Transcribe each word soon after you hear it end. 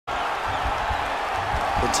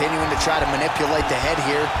Continuing to try to manipulate the head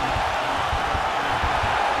here.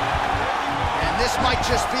 And this might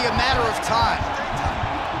just be a matter of time.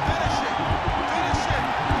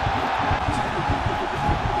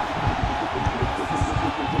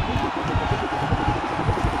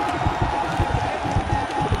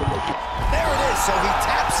 There it is, so he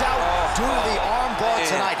taps out due to the arm bar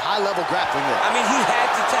tonight. High-level grappling there. I mean, he had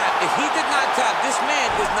to tap. If he did not tap, this man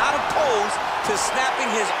is not opposed to snapping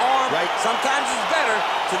his arm. Right. Sometimes it's better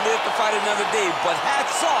to live to fight another day, but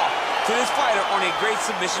hats off to this fighter on a great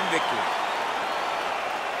submission victory.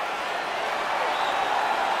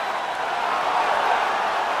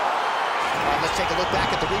 Let's take a look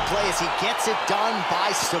back at the replay as he gets it done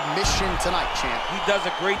by submission tonight, champ. He does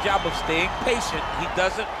a great job of staying patient. He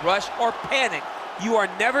doesn't rush or panic. You are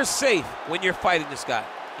never safe when you're fighting this guy.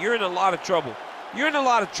 You're in a lot of trouble. You're in a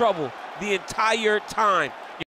lot of trouble the entire time.